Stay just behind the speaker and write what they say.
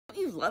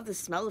love the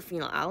smell of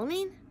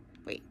phenylalanine?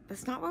 Wait,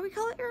 that's not why we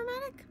call it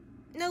aromatic?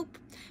 Nope.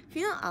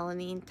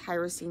 Phenylalanine,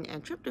 tyrosine,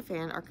 and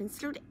tryptophan are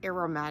considered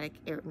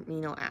aromatic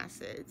amino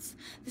acids.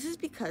 This is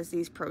because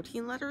these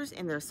protein letters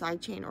in their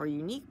side chain or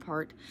unique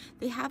part,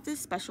 they have this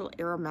special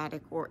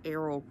aromatic or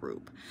aryl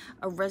group,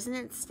 a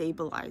resonance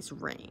stabilized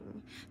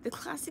ring. The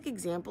classic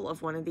example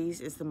of one of these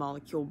is the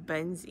molecule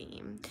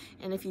benzene.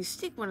 And if you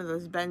stick one of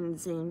those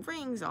benzene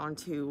rings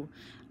onto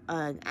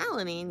an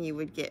alanine, you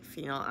would get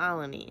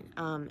phenylalanine.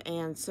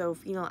 And so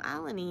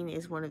phenylalanine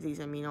is one of these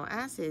amino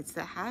acids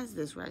that has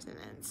this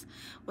resonance.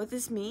 What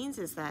this means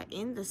is that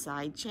in the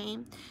side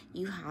chain,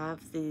 you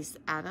have these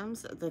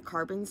atoms, the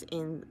carbons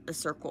in a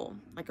circle,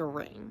 like a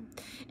ring.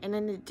 And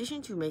in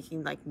addition to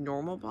making like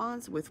normal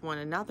bonds with one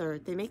another,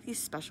 they make these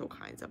special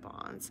kinds of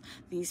bonds,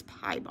 these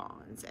pi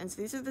bonds. And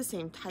so these are the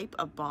same type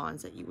of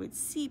bonds that you would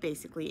see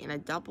basically in a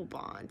double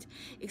bond,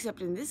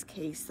 except in this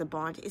case, the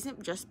bond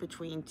isn't just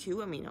between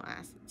two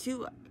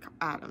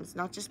atoms,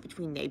 not just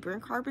between neighboring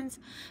carbons,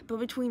 but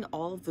between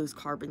all of those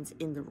carbons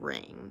in the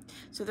ring.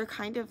 So they're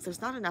kind of,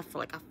 there's not enough for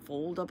like a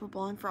full double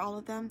bond for all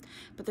of them,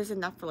 but there's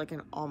enough for like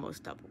an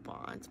almost double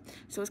bond.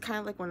 So it's kind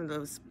of like one of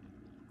those,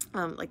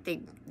 like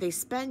they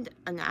spend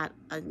an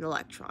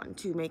electron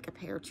to make a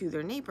pair to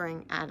their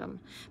neighboring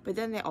atom, but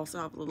then they also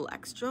have a little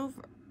extra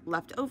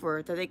left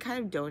over that they kind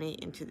of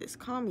donate into this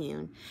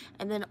commune,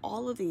 and then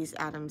all of these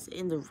atoms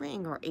in the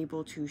ring are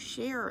able to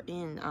share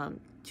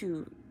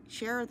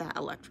share that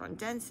electron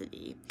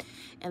density.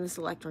 And this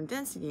electron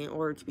density, in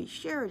order to be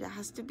shared, it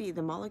has to be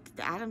the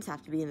atoms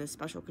have to be in a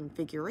special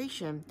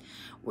configuration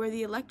where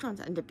the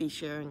electrons end up being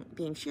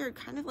shared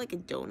kind of like a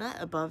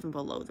donut above and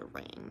below the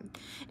ring.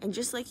 And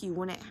just like you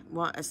wouldn't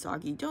want a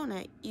soggy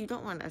donut, you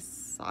don't want a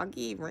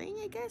soggy ring,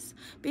 I guess.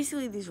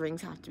 Basically, these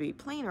rings have to be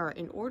planar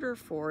in order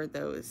for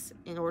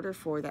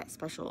that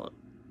special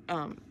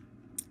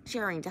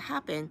sharing to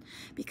happen,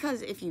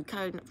 because if you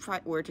kind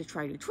of were to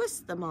try to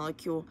twist the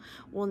molecule,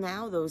 well,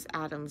 now those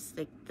atoms,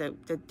 the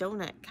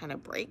donut kind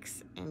of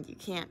breaks and you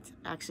can't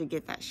actually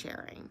get that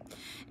sharing.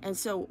 And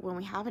so when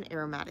we have an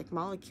aromatic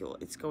molecule,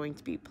 it's going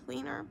to be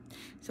planar,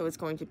 so it's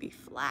going to be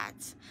flat.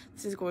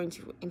 This is going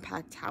to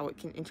impact how it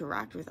can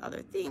interact with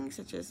other things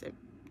such as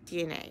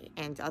DNA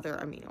and other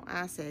amino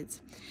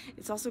acids.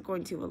 It's also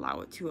going to allow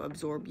it to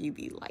absorb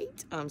UV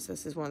light. So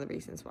this is one of the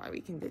reasons why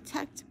we can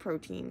detect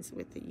proteins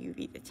with the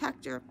UV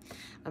detector.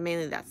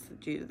 Mainly that's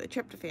due to the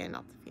tryptophan,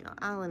 not the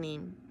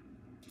phenylalanine.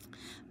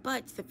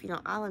 But the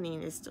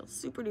phenylalanine is still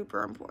super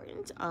duper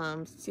important.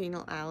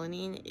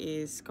 Phenylalanine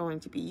is going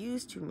to be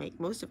used to make,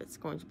 most of it's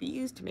going to be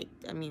used to make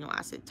amino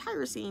acid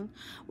tyrosine,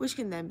 which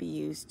can then be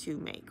used to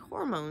make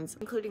hormones,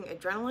 including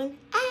adrenaline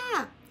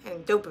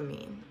and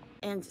dopamine.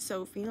 And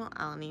so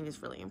phenylalanine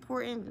is really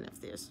important, and if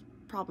there's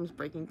problems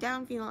breaking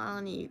down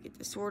phenylalanine, you get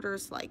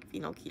disorders like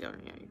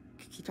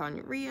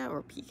phenylketonuria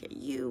or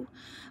PKU.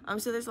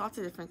 So there's lots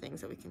of different things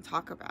that we can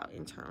talk about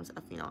in terms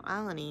of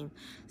phenylalanine,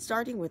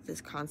 starting with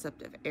this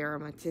concept of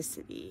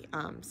aromaticity.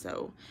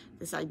 So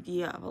this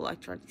idea of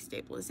electron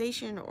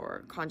destabilization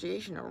or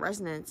conjugation or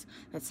resonance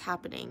that's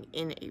happening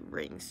in a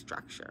ring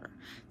structure.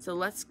 So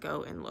let's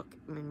go and look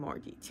in more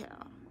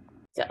detail.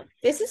 So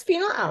this is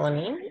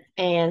phenylalanine,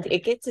 and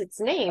it gets its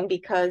name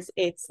because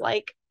it's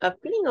like a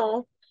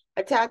phenyl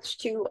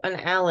attached to an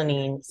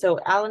alanine. So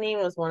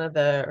alanine was one of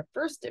the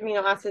first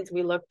amino acids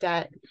we looked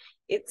at.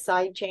 Its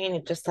side chain,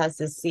 it just has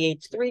this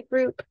CH3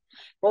 group.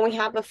 When we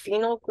have a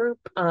phenyl group,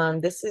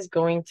 this is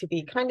going to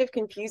be kind of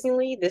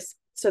confusingly, this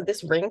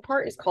ring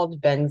part is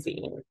called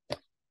benzene.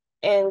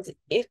 And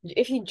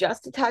if you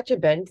just attach a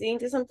benzene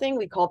to something,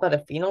 we call that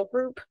a phenyl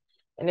group.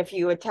 And if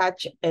you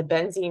attach a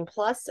benzene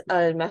plus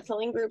a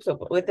methylene group,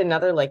 so with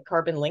another like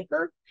carbon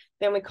linker,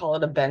 then we call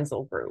it a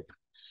benzyl group.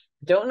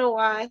 Don't know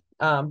why,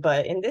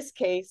 but in this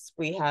case,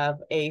 we have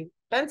a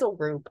benzyl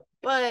group,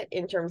 but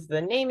in terms of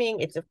the naming,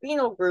 it's a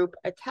phenyl group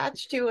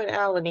attached to an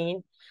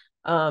alanine,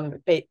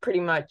 pretty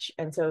much.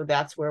 And so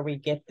that's where we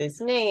get this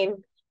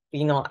name,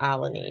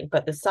 phenylalanine.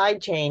 But the side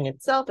chain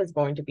itself is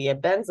going to be a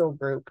benzyl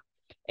group.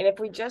 And if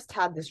we just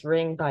had this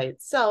ring by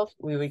itself,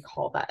 we would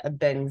call that a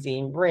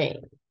benzene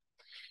ring.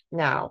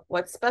 Now,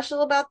 what's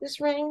special about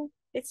this ring?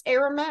 It's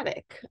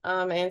aromatic.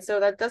 And so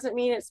that doesn't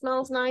mean it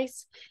smells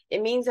nice.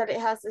 It means that it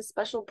has this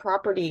special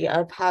property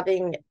of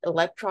having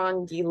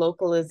electron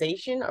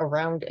delocalization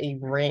around a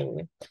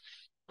ring.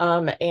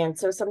 And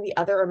so some of the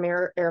other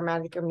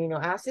aromatic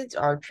amino acids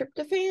are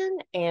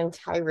tryptophan and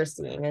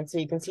tyrosine. And so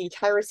you can see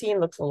tyrosine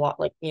looks a lot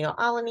like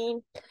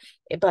phenylalanine,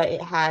 but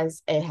it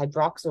has a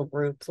hydroxyl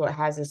group, so it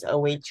has this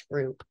OH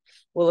group.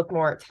 We'll look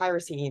more at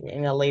tyrosine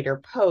in a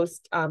later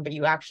post, but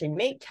you actually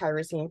make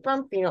tyrosine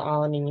from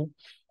phenylalanine,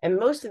 and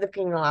most of the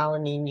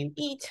phenylalanine you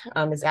eat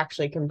is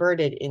actually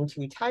converted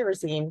into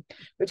tyrosine,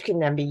 which can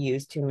then be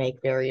used to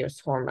make various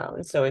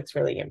hormones. So it's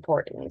really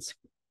important.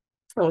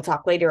 And we'll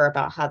talk later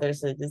about how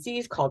there's a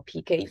disease called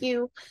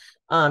PKU,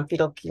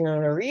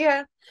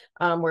 phenylketonuria,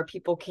 where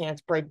people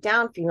can't break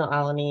down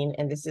phenylalanine,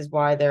 and this is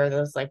why there are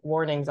those like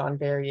warnings on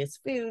various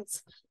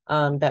foods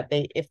that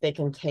if they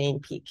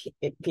contain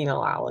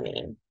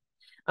phenylalanine.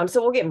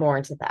 So we'll get more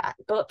into that.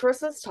 But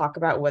first, let's talk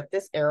about what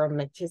this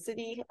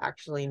aromaticity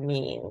actually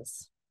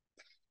means.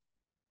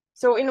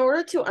 So in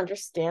order to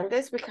understand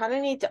this, we kind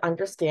of need to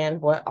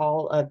understand what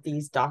all of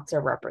these dots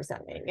are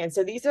representing. And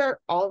so these are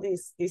all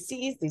these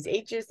C's, these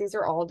H's, these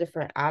are all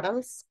different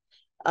atoms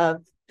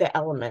of the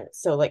element.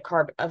 So like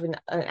carbon of an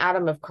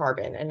atom of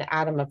carbon, an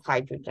atom of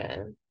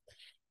hydrogen.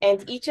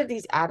 And each of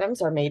these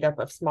atoms are made up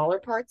of smaller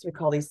parts. We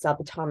call these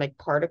subatomic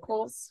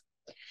particles.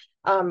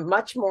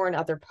 Much more in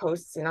other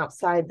posts and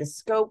outside the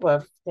scope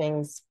of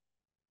things.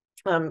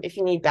 If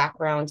you need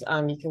background,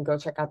 you can go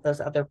check out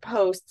those other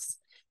posts.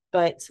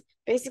 But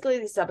basically,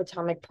 these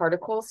subatomic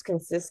particles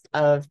consist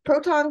of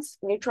protons,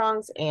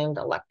 neutrons, and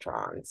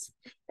electrons.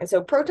 And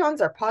so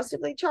protons are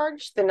positively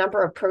charged. The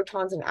number of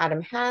protons an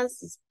atom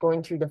has is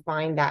going to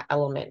define that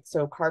element.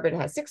 So carbon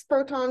has 6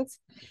 protons,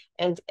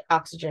 and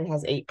oxygen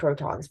has 8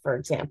 protons, for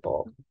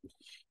example.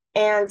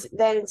 And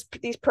then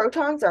these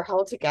protons are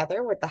held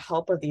together with the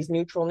help of these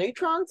neutral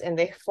neutrons, and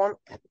they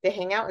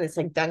hang out in this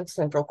like dense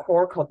central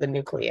core called the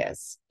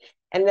nucleus.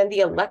 And then the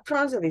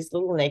electrons are these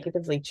little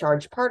negatively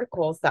charged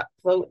particles that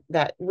float,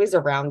 that whiz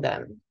around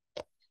them.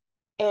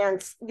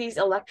 And these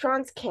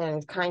electrons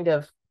can kind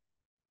of,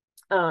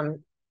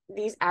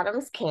 these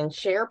atoms can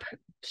share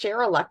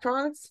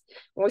electrons.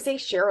 When we say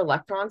share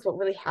electrons, what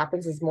really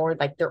happens is more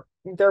like they're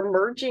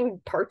merging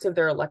parts of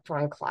their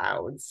electron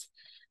clouds.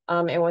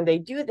 And when they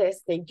do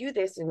this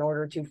in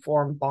order to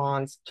form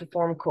bonds, to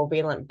form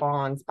covalent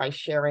bonds by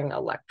sharing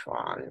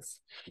electrons.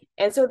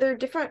 And so they're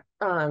different,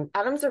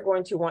 atoms are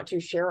going to want to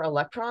share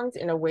electrons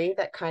in a way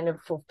that kind of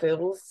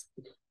fulfills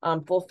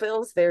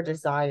their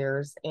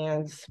desires.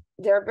 And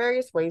there are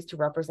various ways to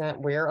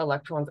represent where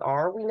electrons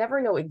are. We never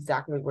know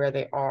exactly where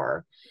they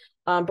are,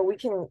 but we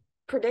can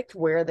predict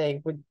where they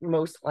would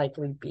most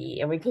likely be.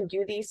 And we can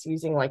do these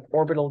using like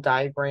orbital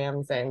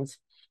diagrams and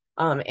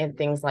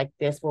things like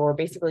this, where we're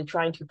basically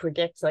trying to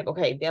predict, like,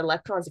 okay, the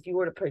electrons, if you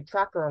were to put a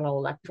tracker on an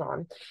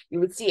electron, you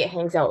would see it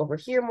hangs out over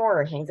here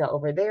more or hangs out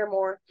over there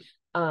more.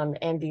 And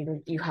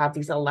then you have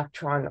these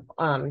electronic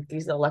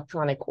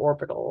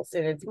orbitals,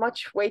 and it's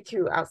much way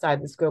too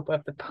outside the scope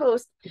of the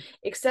post,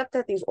 except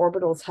that these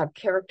orbitals have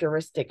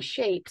characteristic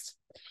shapes,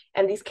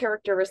 and these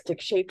characteristic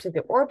shapes of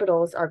the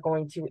orbitals are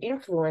going to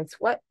influence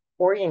what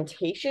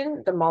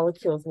orientation the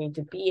molecules need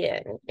to be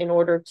in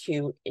order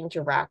to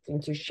interact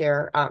and to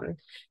share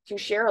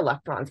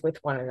electrons with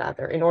one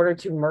another, in order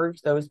to merge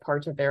those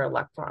parts of their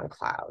electron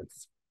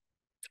clouds.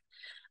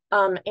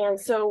 And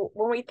so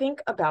when we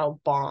think about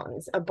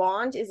bonds, a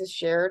bond is a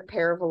shared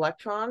pair of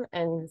electrons,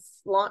 and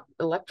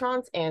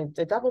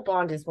the double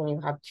bond is when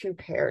you have 2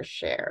 pairs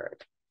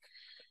shared.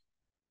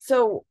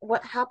 So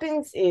what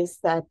happens is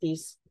that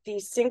these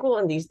single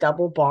and these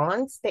double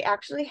bonds, they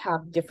actually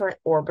have different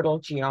orbital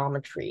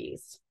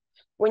geometries.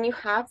 When you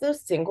have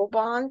those single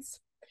bonds,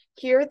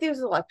 here these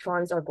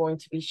electrons are going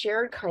to be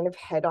shared kind of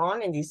head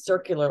on in these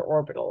circular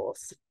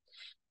orbitals.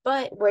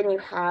 But when you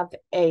have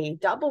a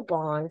double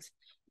bond,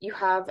 you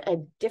have a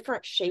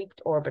different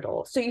shaped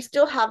orbital. So you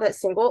still have that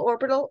single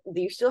orbital,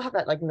 you still have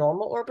that like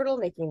normal orbital,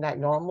 making that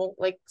normal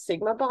like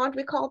sigma bond,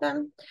 we call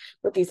them,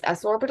 with these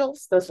s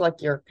orbitals. Those are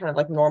like your kind of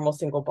like normal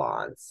single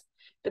bonds.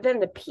 But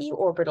then the p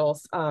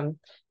orbitals,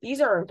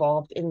 these are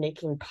involved in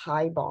making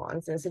pi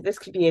bonds. And so this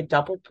could be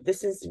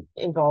this is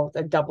involved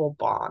a double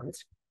bond.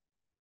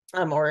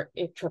 Or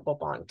a triple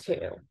bond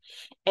too.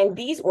 And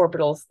these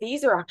orbitals,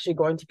 these are actually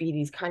going to be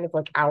these kind of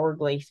like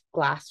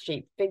hourglass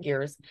shaped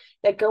figures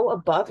that go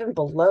above and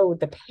below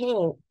the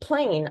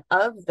plane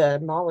of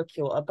the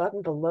molecule, above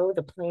and below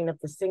the plane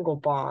of the single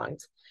bond.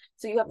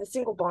 So you have the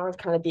single bond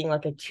kind of being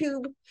like a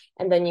tube,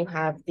 and then you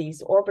have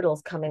these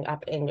orbitals coming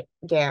up and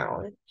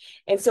down.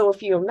 And so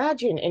if you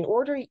imagine,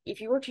 if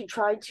you were to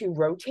try to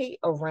rotate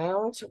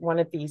around one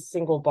of these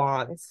single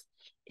bonds,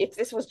 if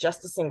this was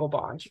just a single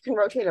bond, you can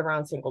rotate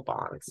around single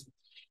bonds.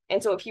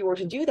 And so if you were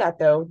to do that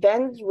though,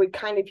 then you would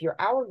your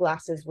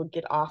hourglasses would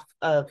get off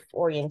of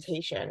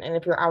orientation. And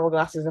if your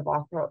hourglasses are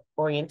off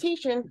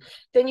orientation,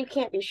 then you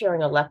can't be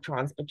sharing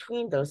electrons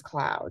between those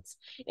clouds.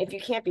 If you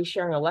can't be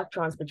sharing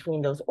electrons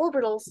between those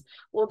orbitals,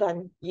 well,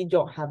 then you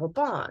don't have a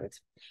bond.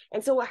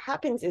 And so what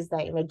happens is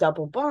that in a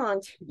double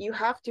bond, you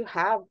have to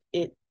have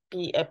it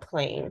be a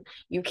plane.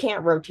 You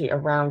can't rotate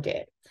around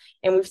it.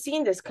 And we've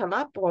seen this come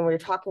up when we're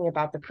talking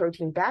about the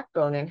protein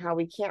backbone and how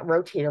we can't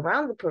rotate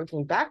around the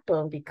protein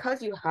backbone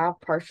because you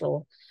have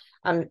partial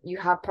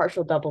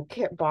double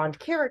bond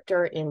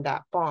character in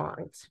that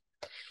bond.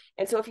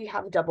 And so if you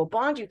have a double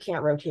bond, you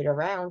can't rotate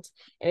around.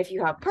 And if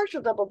you have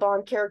partial double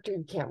bond character,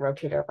 you can't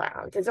rotate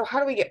around. And so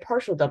how do we get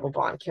partial double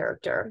bond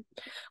character?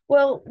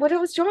 Well, what I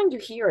was showing you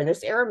here in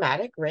this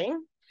aromatic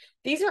ring,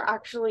 these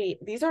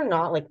are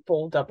not like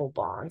full double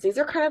bonds. These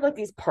are kind of like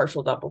these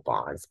partial double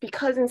bonds,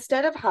 because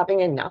instead of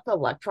having enough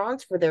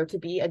electrons for there to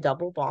be a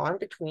double bond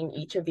between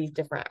each of these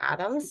different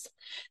atoms,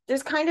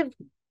 there's kind of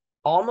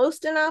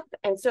almost enough.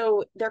 And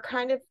so they're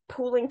kind of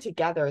pooling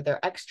together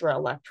their extra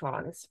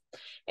electrons.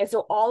 And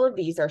so all of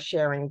these are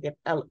sharing the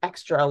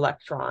extra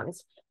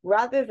electrons.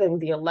 rather than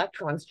the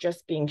electrons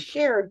just being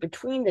shared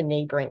between the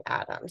neighboring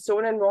atoms. So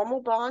in a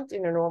normal bond,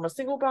 in a normal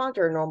single bond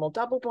or a normal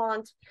double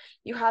bond,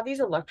 you have these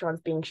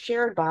electrons being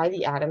shared by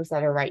the atoms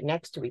that are right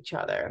next to each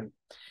other.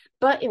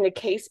 But in the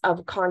case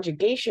of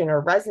conjugation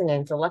or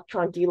resonance,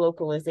 electron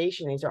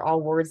delocalization, these are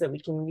all words that we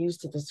can use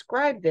to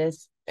describe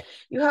this,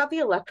 you have the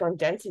electron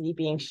density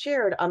being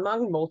shared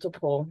among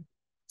multiple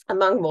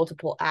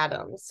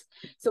atoms.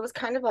 So it's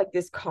kind of like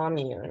this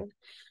commune.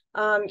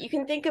 You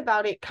can think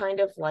about it kind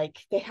of like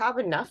they have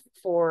enough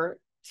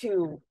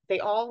they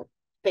all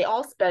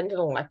spend an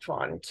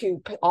electron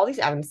all these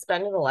atoms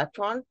spend an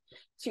electron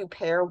to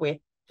pair with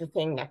the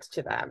thing next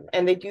to them.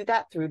 And they do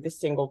that through the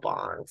single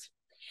bond.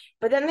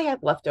 But then they have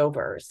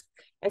leftovers.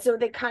 And so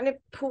they kind of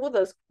pool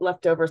those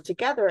leftovers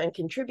together and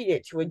contribute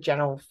it to a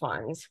general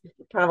fund,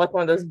 kind of like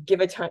one of those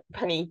give a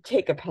penny,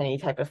 take a penny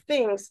type of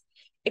things,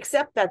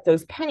 except that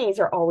those pennies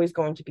are always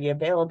going to be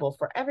available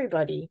for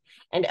everybody,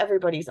 and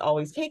everybody's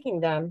always taking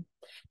them,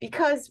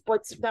 because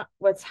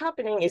what's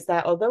happening is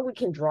that although we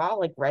can draw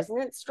like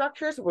resonance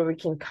structures where we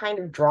can kind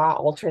of draw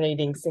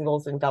alternating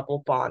singles and double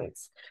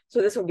bonds.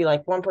 So this would be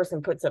like one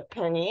person puts a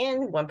penny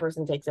in, one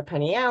person takes a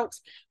penny out,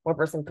 one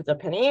person puts a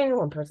penny in,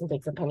 one person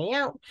takes a penny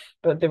out.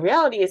 But the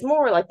reality is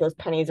more like those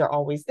pennies are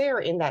always there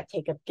in that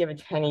give a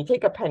penny,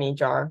 take a penny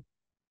jar.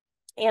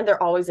 And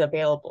they're always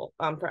available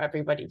for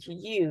everybody to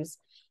use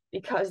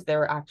because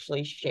they're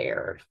actually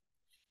shared.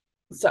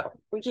 So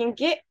we can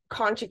get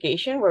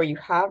conjugation where you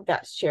have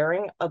that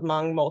sharing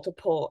among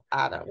multiple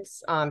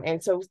atoms.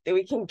 And so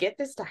we can get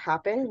this to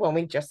happen when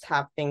we just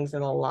have things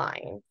in a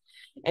line.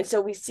 And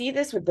so we see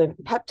this with the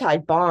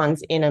peptide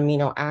bonds in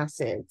amino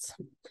acids.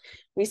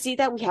 We see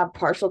that we have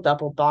partial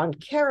double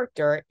bond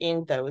character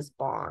in those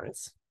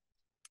bonds.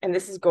 And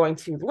this is going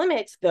to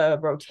limit the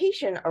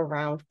rotation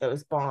around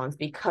those bonds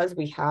because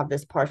we have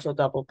this partial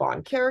double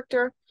bond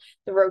character.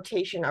 The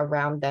rotation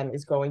around them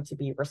is going to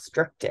be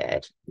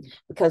restricted.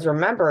 Because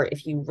remember,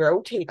 if you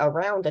rotate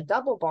around a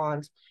double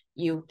bond,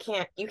 you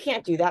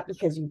can't do that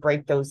because you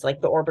break those, like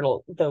the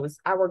orbital, those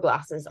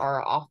hourglasses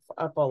are off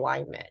of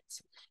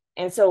alignment.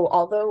 And so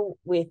although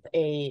with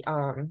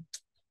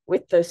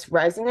this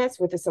resonance,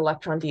 with this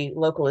electron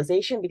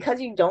delocalization, because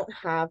you don't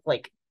have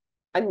like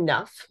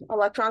enough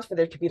electrons for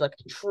there to be like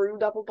a true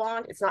double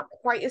bond, it's not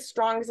quite as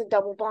strong as a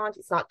double bond,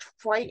 it's not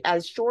quite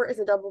as short as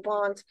a double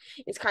bond,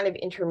 it's kind of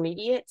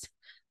intermediate.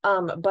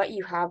 But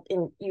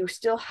you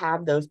still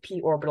have those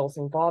p orbitals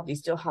involved, you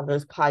still have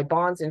those pi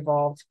bonds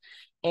involved,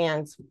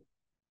 and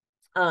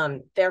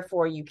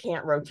therefore you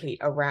can't rotate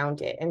around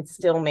it and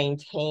still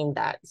maintain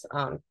that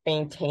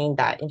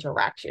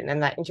interaction.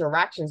 And that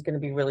interaction is going to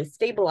be really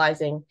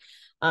stabilizing.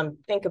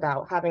 Think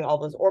about having all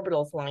those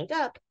orbitals lined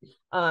up.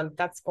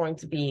 That's going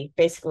to be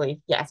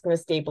basically, it's going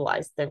to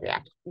stabilize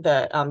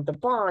the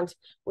bond,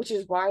 which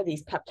is why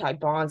these peptide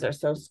bonds are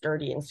so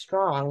sturdy and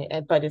strong.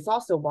 But it's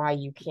also why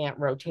you can't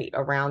rotate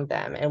around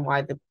them, and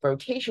why the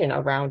rotation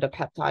around a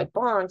peptide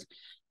bond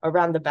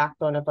around the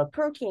backbone of a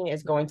protein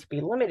is going to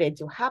be limited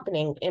to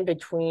happening in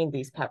between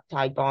these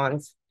peptide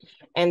bonds.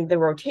 And the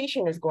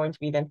rotation is going to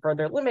be then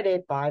further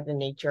limited by the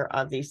nature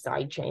of these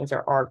side chains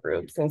or R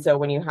groups. And so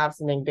when you have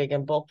something big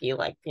and bulky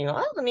like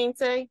phenylalanine,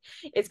 say,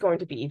 it's going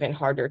to be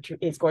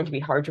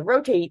hard to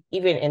rotate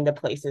even in the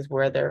places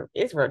where there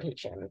is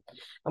rotation.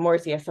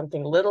 Whereas you have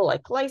something little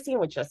like glycine,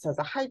 which just has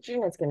a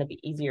hydrogen, it's going to be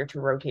easier to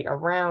rotate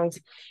around.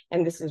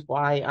 And this is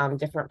why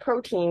different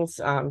proteins,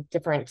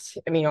 different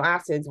amino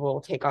acids will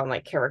take on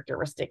like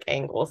characteristic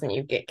angles, and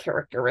you get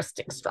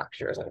characteristic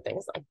structures and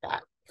things like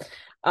that.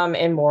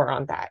 And more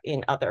on that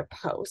in other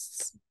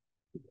posts.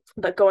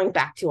 But going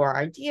back to our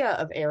idea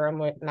of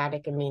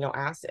aromatic amino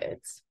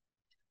acids,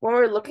 when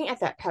we're looking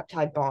at that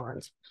peptide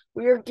bond,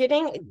 we are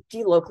getting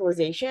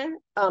delocalization,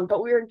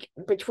 but we're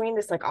between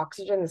this like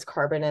oxygen, this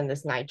carbon, and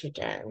this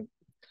nitrogen.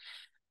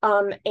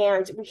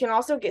 And we can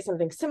also get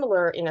something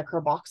similar in a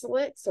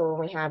carboxylate. So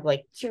when we have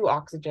like two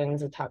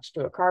oxygens attached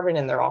to a carbon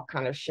and they're all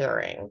kind of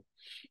sharing.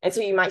 And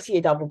so you might see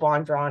a double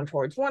bond drawn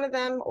towards one of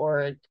them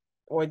or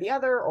the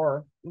other,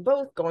 or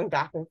both, going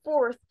back and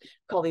forth,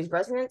 call these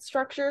resonance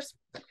structures.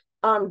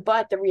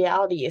 But the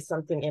reality is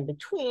something in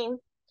between.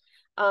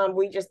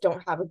 We just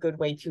don't have a good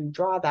way to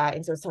draw that.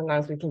 And so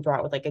sometimes we can draw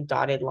it with like a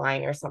dotted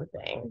line or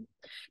something.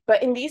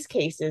 But in these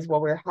cases, what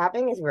we're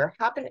having is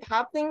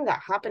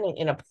happening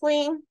in a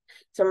plane.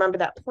 So remember,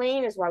 that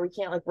plane is why we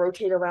can't like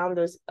rotate around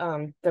those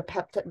the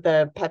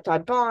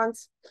peptide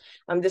bonds.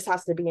 This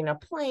has to be in a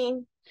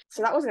plane.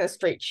 So that wasn't a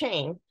straight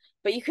chain.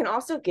 But you can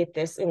also get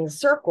this in the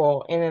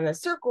circle, and in the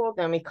circle,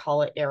 then we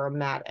call it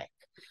aromatic.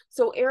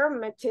 So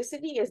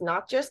aromaticity is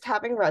not just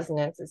having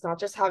resonance, it's not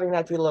just having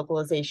that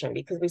delocalization,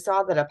 because we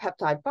saw that a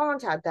peptide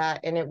bond had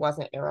that and it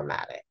wasn't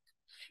aromatic.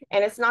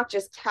 And it's not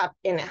just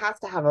and it has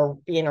to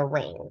be in a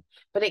ring,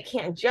 but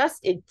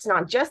it's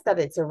not just that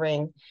it's a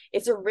ring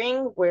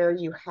where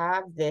you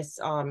have this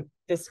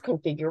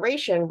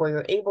configuration where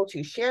you're able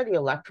to share the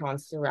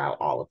electrons throughout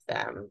all of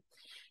them.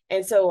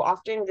 And so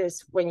often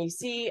when you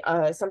see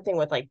something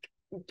with like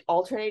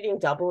alternating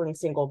double and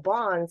single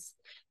bonds,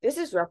 this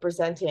is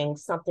representing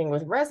something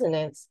with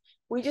resonance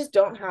we just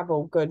don't have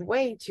a good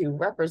way to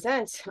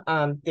represent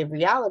the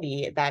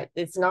reality that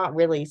it's not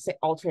really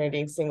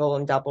alternating single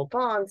and double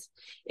bonds.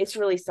 It's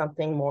really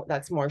something more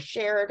that's more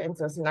shared. And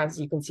so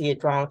sometimes you can see it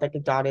drawn with like a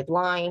dotted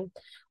line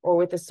or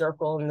with a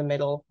circle in the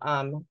middle,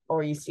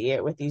 or you see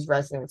it with these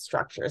resonance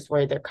structures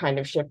where they're kind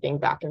of shifting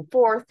back and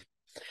forth.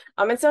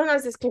 And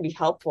sometimes this can be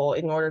helpful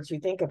in order to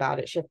think about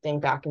it shifting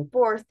back and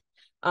forth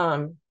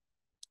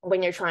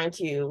when you're trying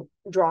to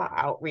draw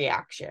out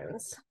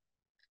reactions.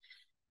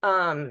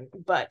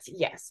 But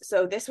yes,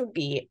 so this would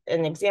be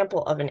an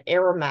example of an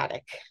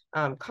aromatic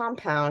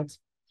compound.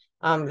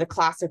 The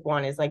classic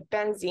one is like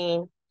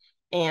benzene.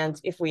 And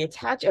if we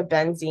attach a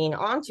benzene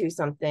onto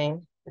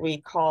something, we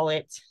call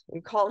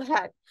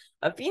that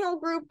a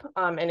phenyl group.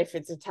 And if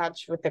it's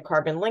attached with the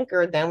carbon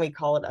linker, then we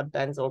call it a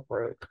benzyl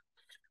group.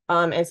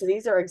 And so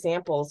these are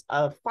examples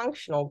of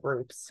functional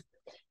groups.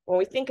 When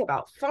we think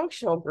about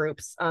functional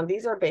groups,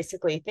 these are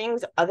basically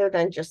things other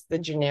than just the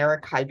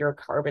generic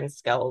hydrocarbon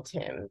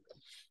skeleton.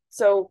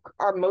 So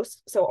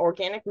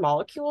organic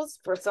molecules,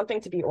 for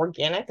something to be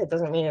organic, that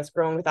doesn't mean it's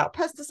grown without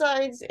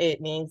pesticides. It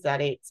means that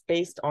it's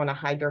based on a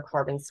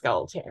hydrocarbon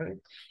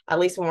skeleton, at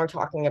least when we're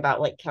talking about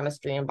like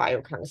chemistry and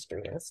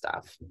biochemistry and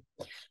stuff.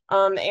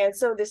 And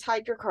so this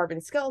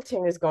hydrocarbon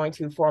skeleton is going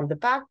to form the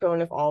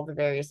backbone of all the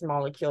various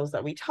molecules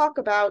that we talk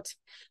about,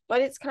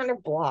 but it's kind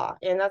of blah.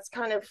 And that's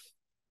kind of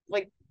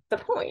like the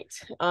point.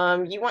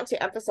 You want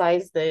to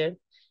emphasize the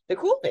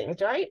cool things,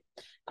 right?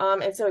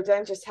 And so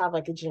then just have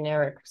like a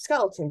generic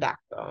skeleton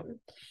backbone.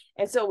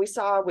 And so we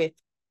saw in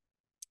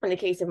the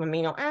case of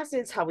amino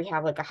acids, how we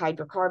have like a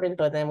hydrocarbon,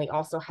 but then we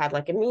also had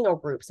like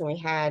amino groups, and we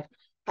had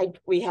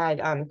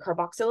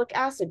carboxylic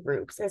acid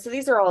groups. And so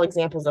these are all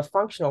examples of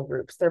functional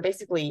groups. They're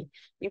basically,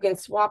 you can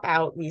swap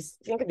out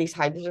think of these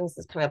hydrogens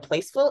as kind of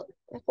place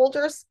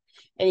holders,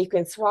 and you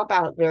can swap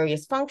out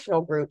various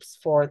functional groups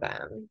for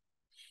them.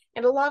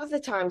 And a lot of the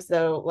times,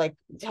 though, like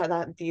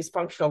these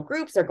functional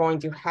groups are going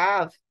to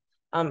have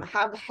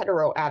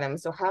heteroatoms,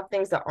 so have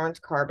things that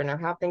aren't carbon or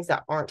have things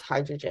that aren't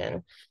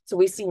hydrogen. So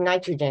we see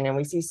nitrogen and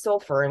we see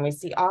sulfur and we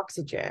see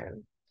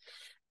oxygen.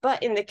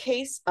 But in the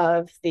case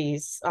of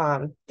these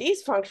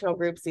functional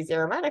groups, these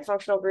aromatic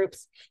functional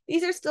groups,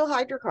 these are still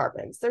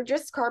hydrocarbons. They're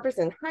just carbons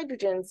and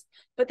hydrogens,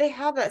 but they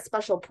have that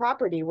special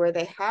property where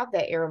they have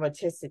that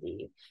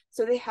aromaticity.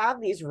 So they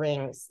have these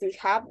rings. They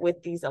have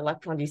with these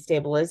electron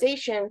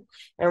destabilization.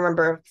 And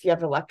remember, if you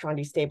have electron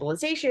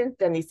destabilization,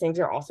 then these things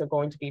are also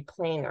going to be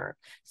planar.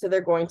 So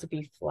they're going to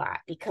be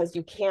flat because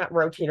you can't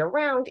rotate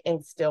around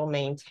and still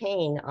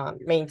maintain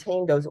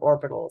those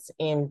orbitals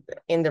in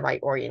the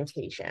right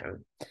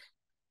orientation.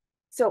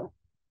 So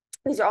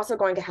these are also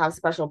going to have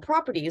special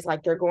properties,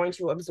 like they're going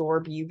to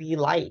absorb UV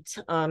light.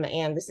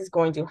 And this is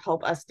going to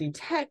help us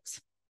detect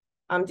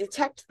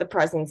the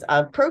presence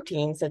of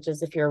proteins, such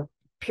as if you're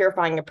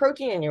purifying a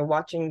protein and you're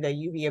watching the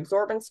UV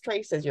absorbance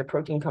trace as your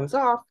protein comes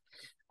off,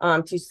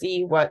 to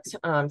see where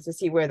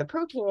the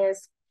protein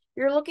is.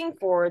 You're looking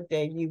for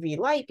the UV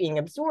light being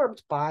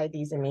absorbed by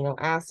these amino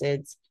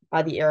acids,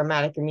 by the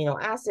aromatic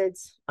amino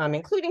acids,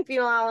 including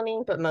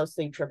phenylalanine, but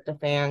mostly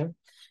tryptophan.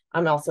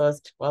 Also as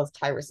well as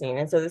tyrosine.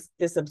 And so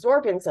this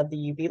absorbance of the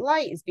UV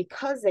light is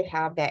because they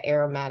have that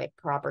aromatic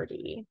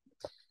property.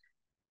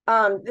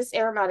 This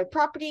aromatic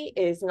property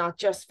is not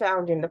just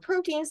found in the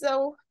proteins,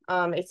 though.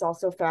 It's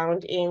also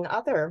found in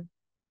other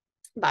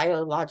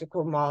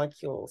biological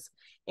molecules,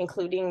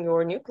 including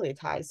your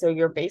nucleotides. So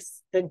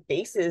the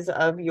bases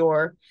of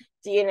your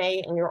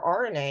DNA and your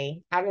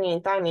RNA,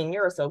 adenine, thymine,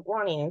 uracil,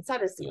 guanine, and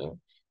cytosine.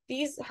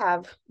 These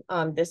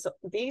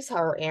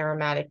are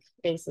aromatic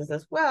bases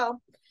as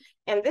well.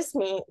 And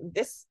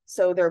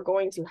so they're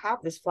going to have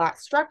this flat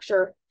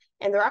structure,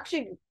 and they're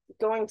actually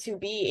going to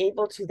be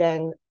able to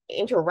then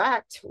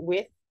interact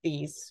with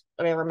these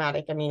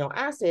aromatic amino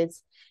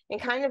acids and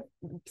kind of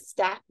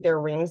stack their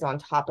rings on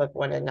top of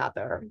one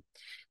another.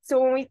 So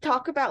when we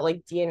talk about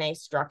like DNA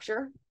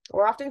structure,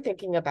 we're often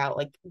thinking about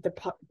like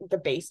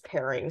the base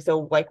pairing.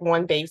 So like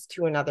one base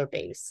to another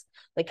base,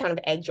 like kind of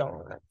edge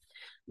on it.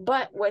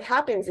 But what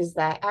happens is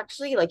that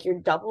actually like your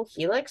double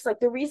helix, like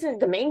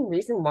the main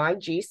reason why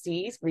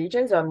GC's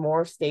regions are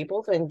more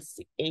stable than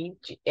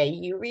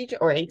AU region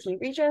or AT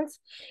regions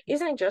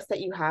isn't just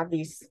that you have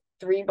these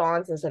 3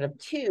 bonds instead of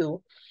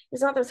 2.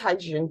 It's not those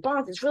hydrogen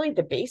bonds. It's really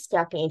the base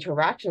stacking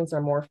interactions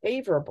are more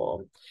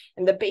favorable.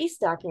 And the base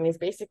stacking is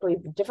basically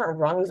the different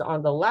rungs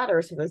on the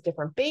ladder, so those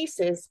different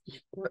bases.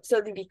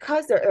 So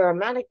because they're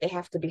aromatic, they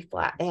have to be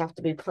flat. They have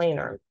to be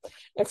planar.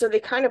 And so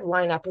they kind of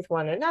line up with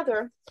one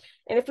another.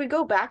 And if we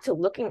go back to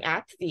looking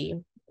at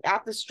the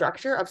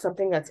structure of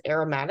something that's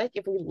aromatic,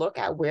 if we look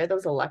at where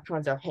those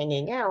electrons are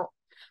hanging out,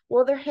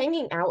 well, they're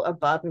hanging out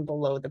above and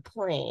below the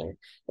plane.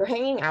 They're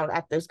hanging out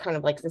at those kind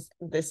of like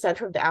the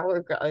center of the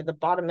hourglass, the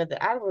bottom of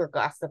the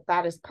hourglass, the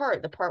fattest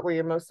part, the part where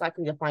you're most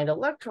likely to find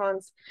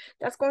electrons.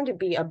 That's going to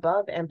be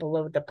above and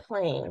below the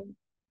plane.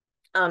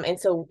 And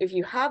so if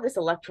you have this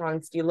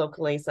electrons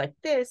delocalized like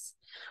this,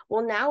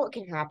 well, now what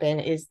can happen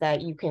is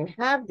that you can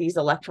have these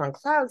electron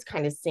clouds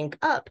kind of sync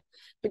up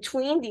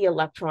between the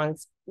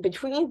electrons,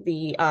 between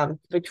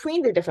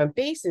the different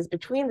bases,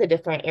 between the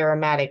different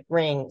aromatic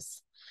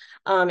rings.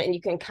 And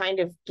you can kind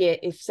of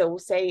get, if so,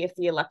 say if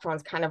the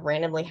electrons kind of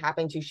randomly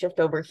happen to shift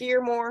over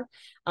here more,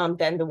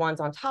 then the ones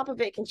on top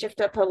of it can shift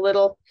up a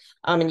little,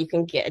 and you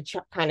can get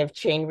a kind of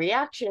chain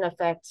reaction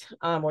effect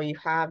where you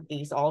have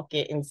these all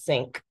get in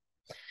sync.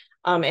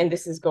 And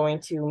this is going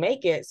to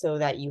make it so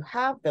that you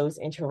have those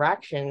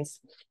interactions.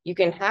 You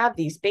can have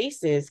these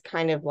bases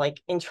kind of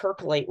like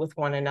interpolate with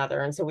one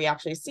another. And so we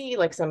actually see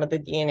like some of the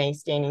DNA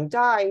staining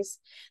dyes,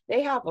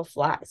 they have a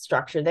flat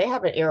structure. They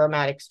have an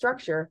aromatic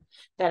structure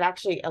that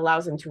actually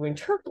allows them to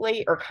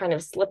interpolate or kind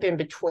of slip in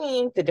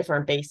between the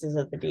different bases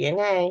of the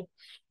DNA.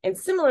 And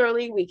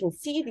similarly, we can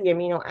see the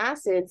amino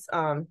acids,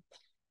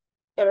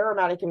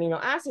 aromatic amino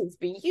acids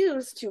be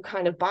used to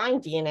kind of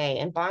bind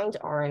DNA and bind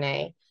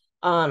RNA.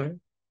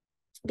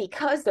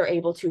 Because they're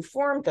able to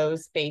form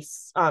those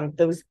base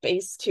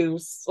two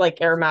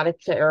like aromatic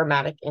to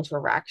aromatic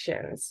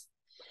interactions.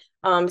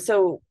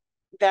 So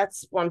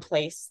that's one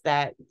place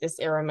that this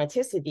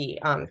aromaticity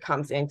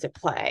comes into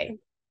play.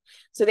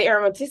 So the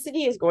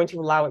aromaticity is going to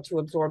allow it to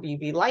absorb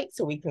UV light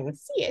so we can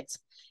see it.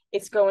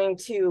 It's going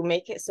to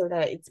make it so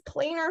that it's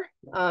planar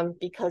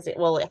because it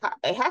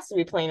has to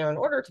be planar in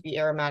order to be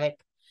aromatic,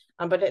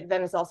 but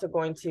then it's also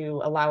going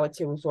to allow it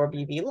to absorb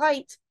UV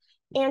light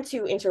and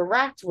to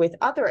interact with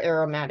other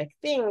aromatic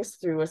things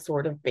through a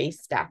sort of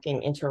base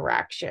stacking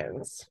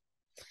interactions.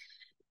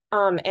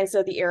 And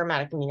so the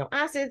aromatic amino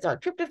acids are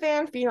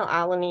tryptophan,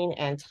 phenylalanine,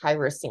 and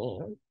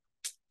tyrosine.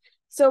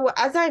 So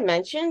as I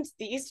mentioned,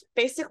 these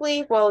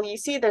basically, well, you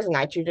see there's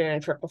nitrogen in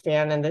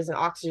tryptophan and there's an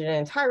oxygen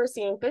in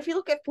tyrosine, but if you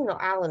look at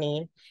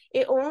phenylalanine,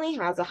 it only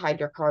has a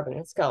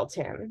hydrocarbon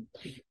skeleton.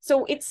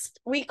 So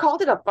we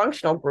called it a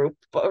functional group,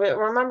 but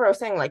remember I was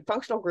saying like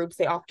functional groups,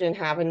 they often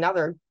have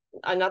another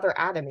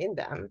atom in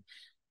them,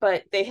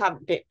 but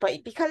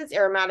because it's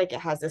aromatic, it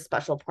has this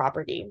special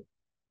property.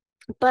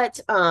 But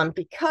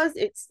because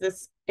it's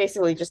this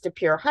basically just a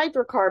pure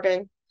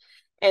hydrocarbon,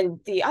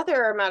 and the other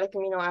aromatic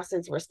amino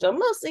acids were still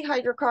mostly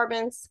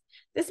hydrocarbons,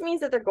 this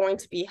means that they're going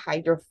to be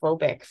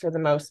hydrophobic for the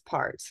most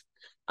part.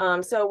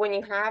 So when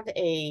you have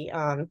a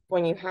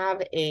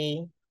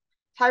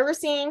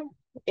tyrosine,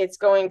 it's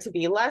going to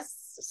be less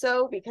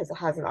so because it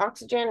has an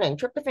oxygen, and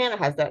tryptophan, it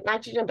has that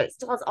nitrogen, but it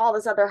still has all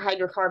this other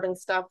hydrocarbon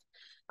stuff.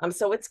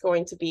 So it's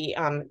going to be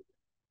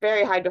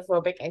very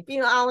hydrophobic. And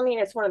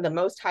phenylalanine is one of the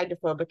most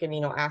hydrophobic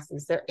amino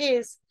acids there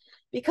is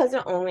because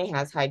it only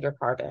has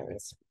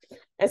hydrocarbons.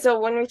 And so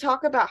when we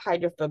talk about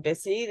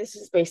hydrophobicity, this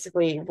is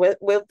basically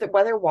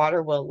whether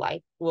water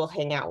will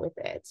hang out with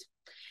it.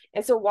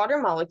 And so water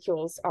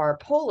molecules are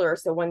polar.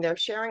 So when they're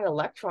sharing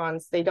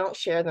electrons, they don't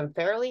share them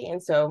fairly.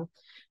 And so,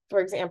 for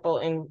example,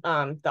 in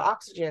the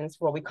oxygens,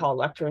 what we call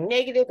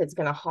electronegative, it's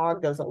going to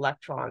hog those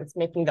electrons,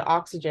 making the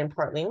oxygen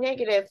partly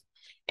negative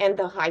and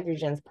the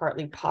hydrogens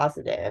partly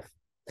positive.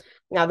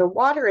 Now, the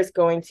water is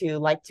going to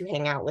like to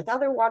hang out with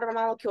other water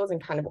molecules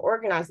and kind of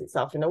organize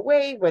itself in a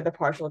way where the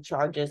partial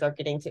charges are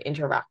getting to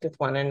interact with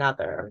one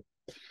another.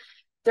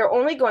 They're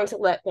only going to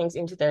let things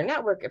into their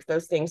network if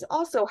those things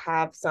also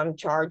have some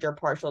charge or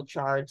partial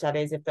charge. That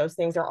is, if those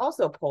things are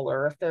also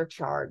polar, if they're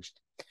charged.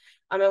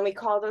 And we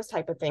call those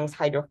type of things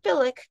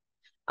hydrophilic,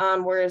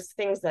 whereas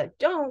things that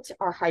don't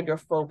are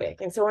hydrophobic.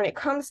 And so when it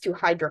comes to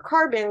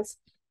hydrocarbons,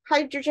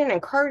 hydrogen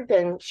and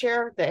carbon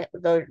share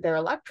their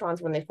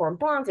electrons. When they form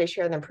bonds, they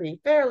share them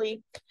pretty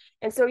fairly.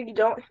 And so you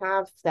don't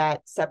have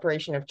that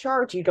separation of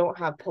charge, you don't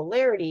have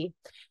polarity,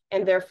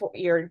 and therefore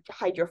you're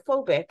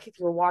hydrophobic,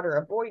 your water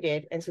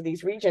avoided. And so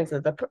these regions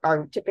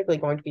are typically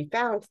going to be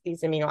found,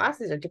 these amino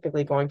acids are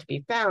typically going to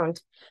be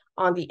found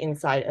on the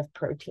inside of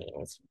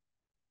proteins.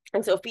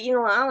 And so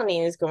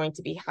phenylalanine is going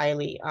to be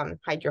highly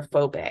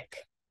hydrophobic.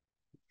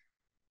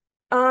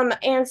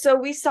 And so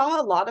we saw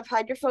a lot of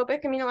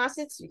hydrophobic amino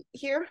acids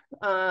here,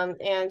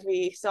 and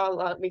we saw a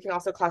lot. We can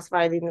also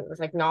classify these as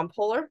like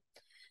non-polar.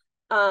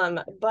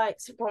 But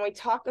when we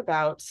talk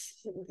about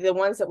the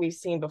ones that we've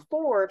seen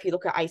before, if you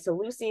look at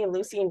isoleucine,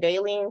 leucine,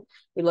 valine,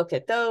 we looked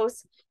at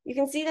those. You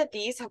can see that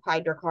these have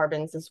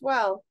hydrocarbons as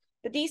well.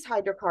 But these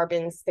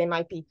hydrocarbons, they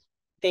might be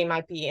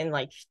in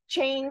like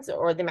chains,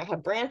 or they might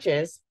have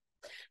branches,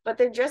 but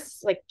they're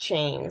just like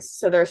chains.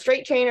 So they're a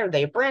straight chain or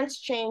they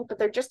branch chain, but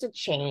they're just a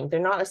chain. They're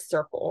not a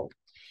circle.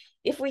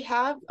 If we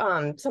have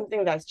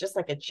something that's just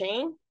like a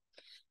chain,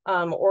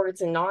 or it's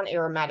a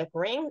non-aromatic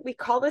ring, we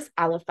call this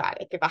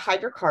aliphatic. If a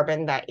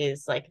hydrocarbon that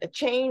is like a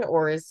chain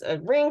or is a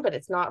ring, but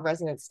it's not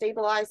resonance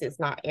stabilized, it's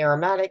not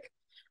aromatic,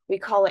 we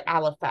call it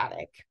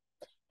aliphatic.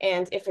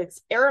 And if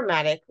it's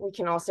aromatic, we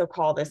can also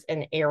call this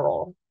an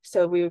aryl.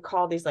 So we would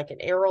call these like an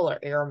aryl or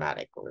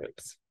aromatic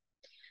groups.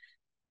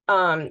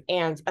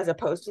 And as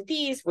opposed to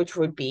these, which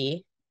would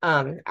be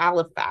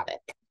aliphatic.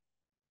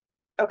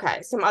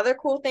 Okay, some other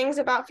cool things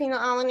about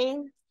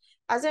phenylalanine.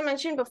 As I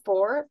mentioned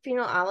before,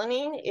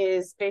 phenylalanine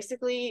is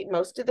basically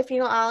most of the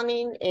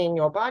phenylalanine in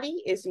your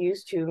body is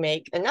used to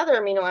make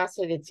another amino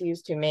acid. It's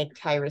used to make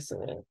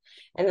tyrosine.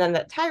 And then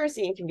that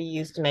tyrosine can be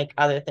used to make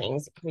other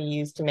things. It can be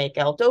used to make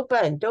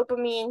L-dopa and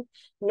dopamine,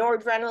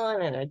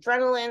 noradrenaline and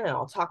adrenaline. And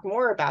I'll talk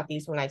more about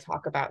these when I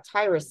talk about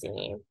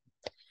tyrosine.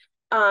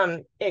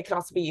 It can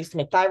also be used to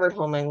make thyroid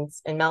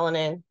hormones and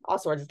melanin, all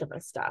sorts of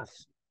different stuff.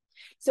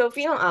 So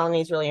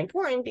phenylalanine is really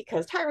important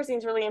because tyrosine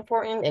is really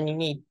important, and you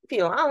need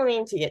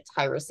phenylalanine to get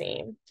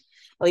tyrosine,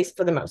 at least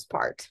for the most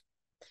part.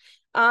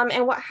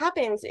 And what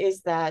happens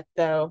is that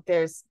though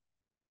there's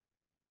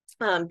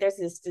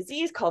this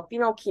disease called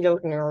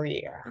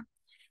phenylketonuria,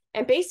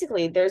 and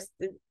basically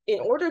in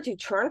order to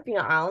turn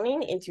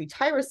phenylalanine into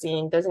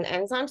tyrosine, there's an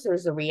enzyme, so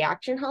there's a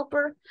reaction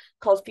helper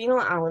called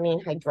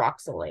phenylalanine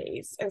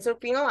hydroxylase, and so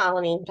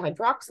phenylalanine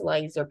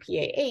hydroxylase, or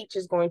PAH,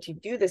 is going to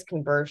do this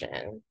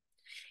conversion.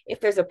 If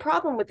there's a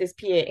problem with this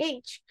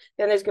PAH,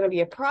 then there's going to be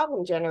a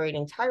problem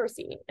generating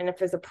tyrosine. And if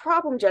there's a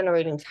problem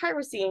generating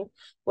tyrosine,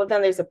 well,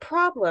 then there's a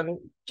problem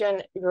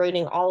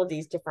generating all of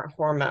these different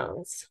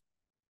hormones.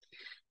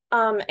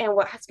 And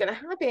what's going to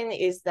happen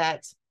is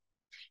that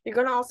you're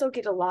going to also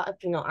get a lot of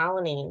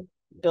phenylalanine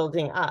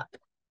building up.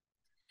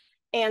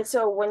 And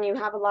so when you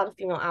have a lot of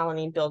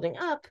phenylalanine building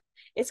up,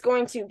 it's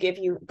going to give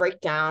you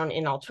breakdown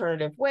in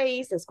alternative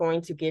ways. It's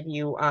going to give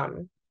you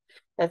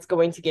that's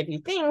going to give you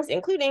things,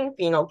 including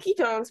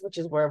phenylketones, which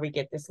is where we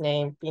get this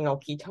name,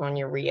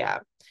 phenylketonuria.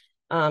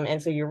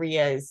 And so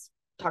urea is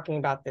talking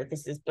about that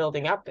this is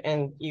building up,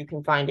 and you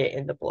can find it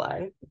in the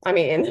blood,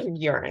 in the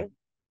urine.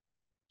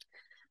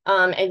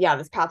 And yeah,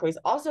 this pathway is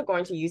also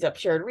going to use up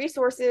shared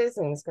resources,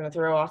 and it's going to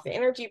throw off the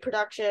energy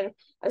production,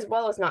 as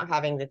well as not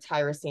having the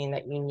tyrosine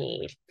that you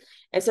need.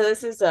 And so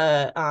this is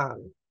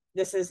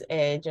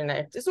a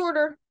genetic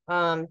disorder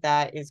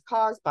that is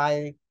caused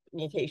by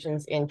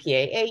mutations in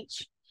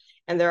PAH.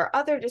 And there are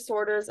other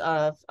disorders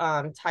of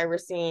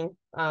tyrosine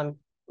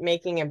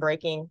making and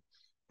breaking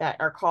that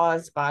are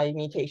caused by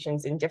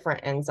mutations in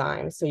different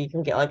enzymes. So you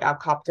can get like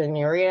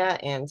alkaptonuria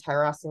and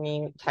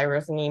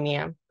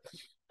tyrosinemia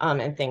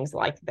and things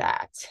like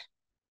that.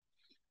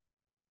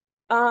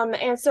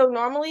 And so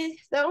normally,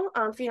 though,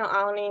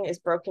 phenylalanine is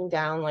broken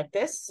down like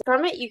this.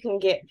 From it, you can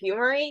get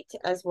fumarate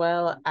as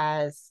well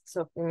as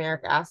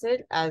sulfuric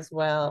acid as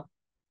well.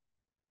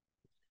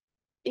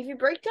 If you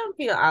break down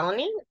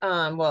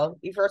phenylalanine, well,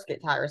 you first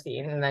get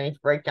tyrosine, and then if you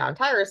break down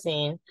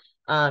tyrosine,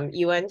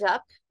 you end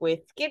up with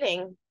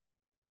getting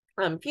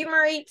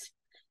fumarate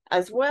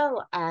as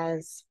well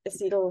as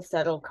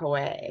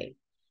acetyl-acetyl-CoA.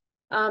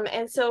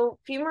 And so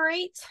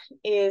fumarate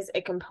is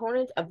a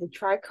component of the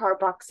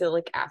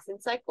tricarboxylic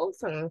acid cycle.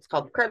 So it's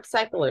called Krebs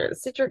cycle or the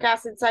citric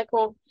acid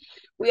cycle.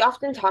 We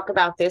often talk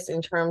about this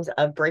in terms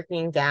of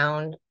breaking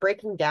down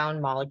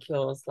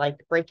molecules,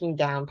 like breaking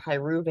down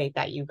pyruvate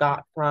that you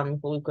got from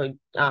glycolysis.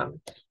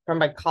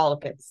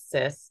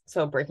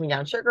 So breaking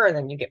down sugar, and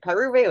then you get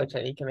pyruvate, which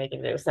then you can make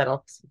into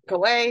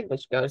acetyl-CoA,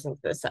 which goes into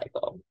the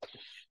cycle.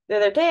 The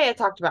other day, I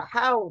talked about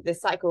how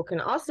this cycle can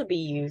also be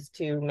used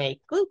to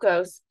make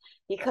glucose,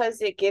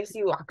 because it gives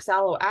you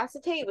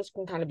oxaloacetate, which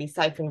can kind of be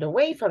siphoned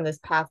away from this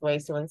pathway.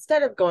 So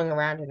instead of going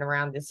around and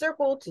around this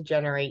circle to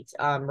generate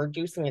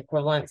reducing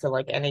equivalents, so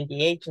like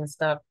NADH and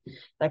stuff,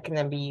 that can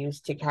then be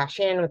used to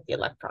cash in with the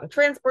electron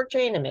transport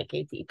chain and make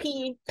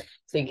ATP.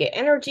 So you get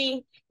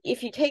energy.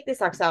 If you take this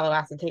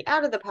oxaloacetate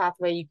out of the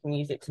pathway, you can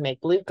use it to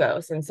make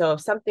glucose. And so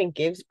if something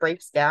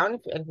breaks down,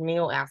 if an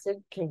amino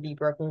acid can be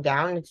broken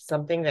down into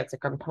something that's a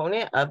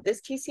component of this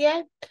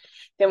TCA,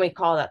 then we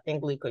call that thing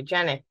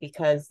glucogenic,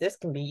 because this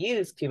can be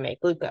used to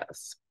make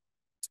glucose,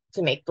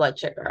 to make blood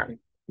sugar.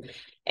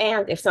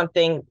 And if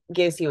something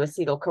gives you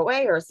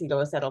acetyl-CoA or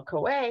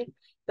acetyl-acetyl-CoA,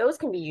 those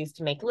can be used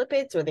to make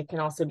lipids, or they can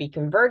also be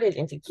converted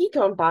into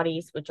ketone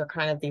bodies, which are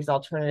kind of these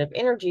alternative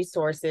energy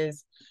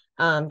sources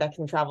that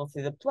can travel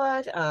through the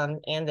blood,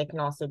 and they can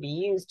also be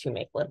used to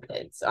make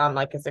lipids,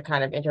 like as a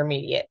kind of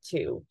intermediate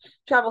to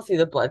travel through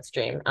the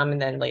bloodstream,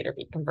 and then later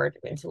be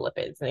converted into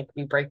lipids, and they can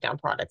be breakdown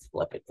products of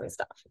lipids and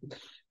stuff.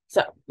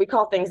 So we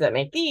call things that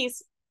make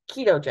these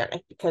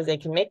ketogenic because they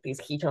can make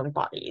these ketone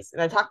bodies.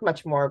 And I talk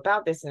much more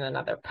about this in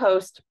another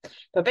post,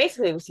 but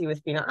basically we see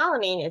with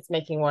phenylalanine, it's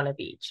making one of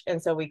each.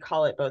 And so we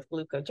call it both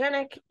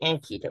glucogenic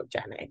and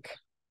ketogenic.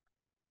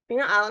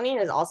 Phenylalanine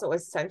is also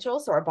essential,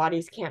 so our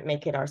bodies can't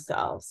make it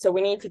ourselves. So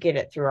we need to get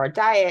it through our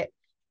diet,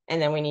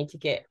 and then we need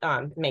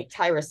to make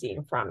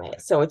tyrosine from it.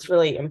 So it's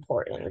really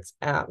important.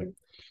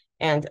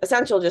 And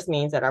essential just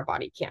means that our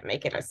body can't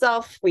make it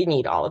itself. We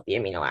need all of the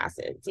amino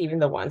acids, even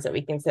the ones that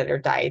we consider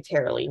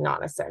dietarily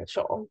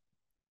non-essential.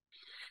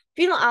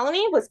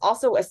 Phenylalanine was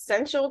also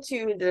essential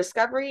to the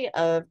discovery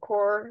of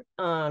core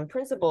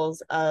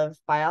principles of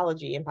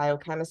biology and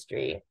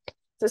biochemistry.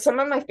 So some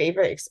of my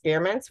favorite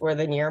experiments were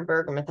the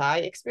Nuremberg and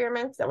Mathai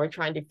experiments that were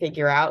trying to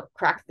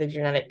crack the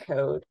genetic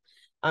code,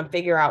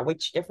 figure out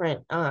which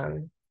different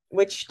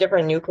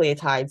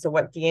nucleotides, so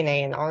what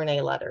DNA and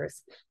RNA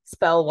letters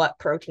spell what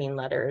protein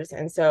letters.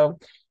 And so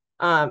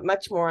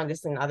Much more on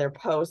this in other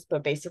posts,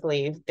 but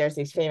basically there's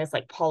these famous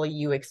like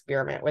poly-U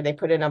experiment where they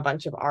put in a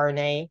bunch of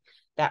RNA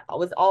that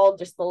was all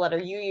just the letter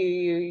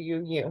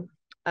U.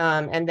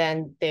 And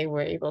then they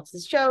were able to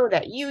show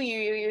that U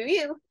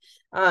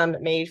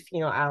made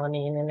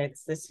phenylalanine, and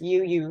it's this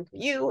U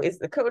is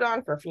the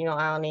codon for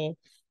phenylalanine,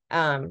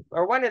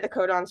 or one of the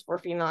codons for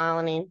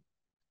phenylalanine.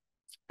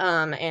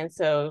 And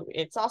so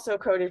it's also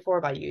coded for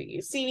by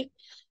UUC.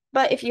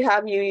 But if you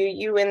have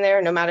UUU in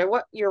there, no matter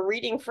what your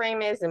reading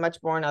frame is, and much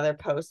more in other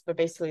posts, but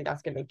basically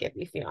that's going to give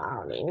you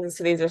phenylalanine.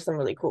 So these are some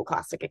really cool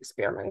classic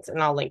experiments,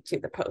 and I'll link to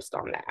the post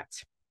on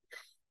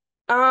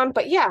that.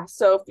 But yeah,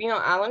 so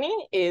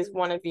phenylalanine is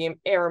one of the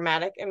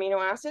aromatic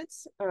amino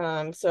acids.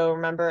 So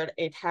remember,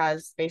 it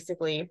has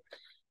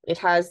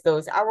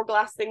those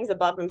hourglass things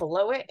above and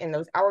below it, and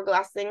those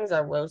hourglass things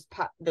are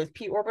those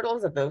p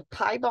orbitals of those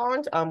pi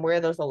bond, where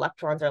those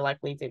electrons are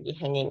likely to be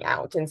hanging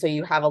out. And so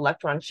you have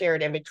electrons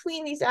shared in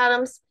between these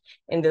atoms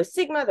in those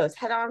sigma, those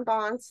head-on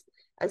bonds,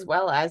 as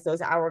well as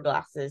those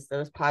hourglasses,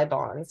 those pi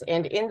bonds.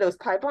 And in those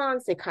pi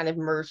bonds, they kind of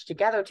merge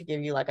together to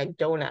give you like a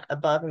donut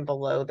above and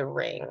below the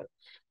ring.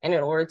 And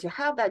in order to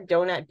have that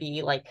donut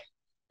be like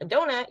a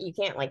donut, you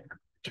can't like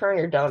turn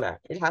your donut.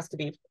 It has to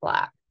be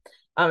flat.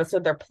 So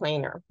they're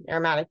planar.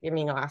 Aromatic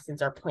amino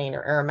acids are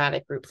planar.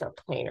 Aromatic groups are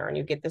planar, and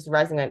you get this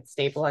resonance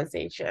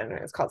stabilization.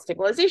 It's called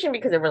stabilization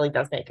because it really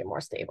does make it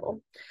more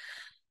stable.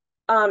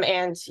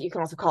 And you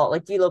can also call it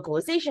like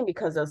delocalization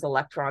because those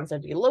electrons are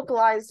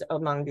delocalized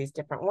among these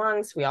different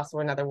ones. We also,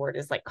 another word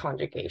is like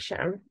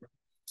conjugation.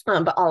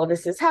 But all of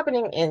this is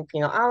happening in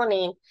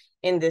phenylalanine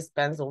in this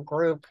benzyl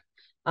group.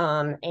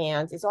 And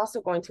it's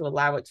also going to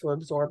allow it to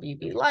absorb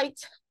UV light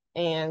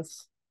and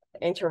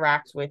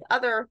interact with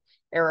other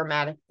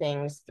aromatic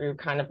things through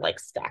kind of like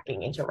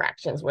stacking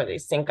interactions where they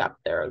sync up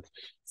their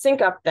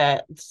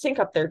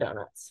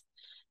donuts.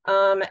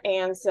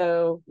 And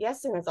so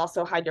yes, and it's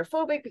also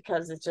hydrophobic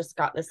because it's just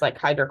got this like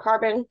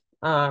hydrocarbon,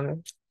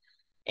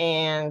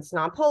 and it's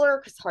nonpolar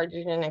because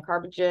hydrogen and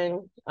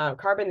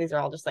carbon, these are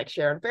all just like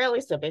shared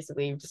fairly. So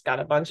basically you've just got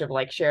a bunch of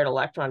like shared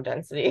electron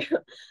density.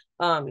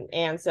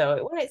 And so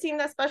it wouldn't seem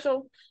that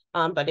special,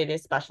 but it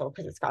is special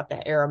because it's got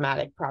the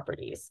aromatic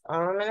properties.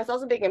 And it's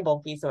also big and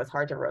bulky, so it's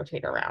hard to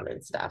rotate around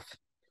and stuff.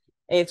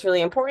 It's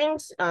really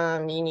important.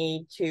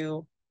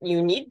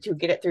 You need to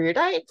get it through your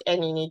diet,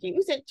 and you need to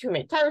use it to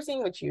make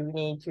tyrosine, which you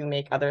need to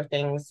make other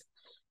things.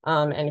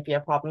 And if you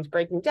have problems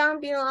breaking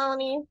down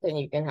phenylalanine, then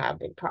you can have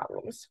big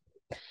problems.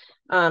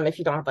 If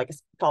you don't have like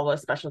follow a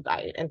special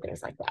diet and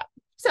things like that.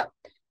 So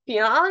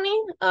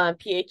phenylalanine,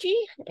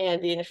 PHE,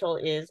 and the initial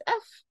is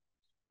F.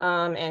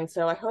 And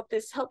so I hope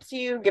this helps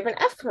you give an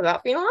F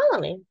about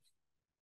phenylalanine.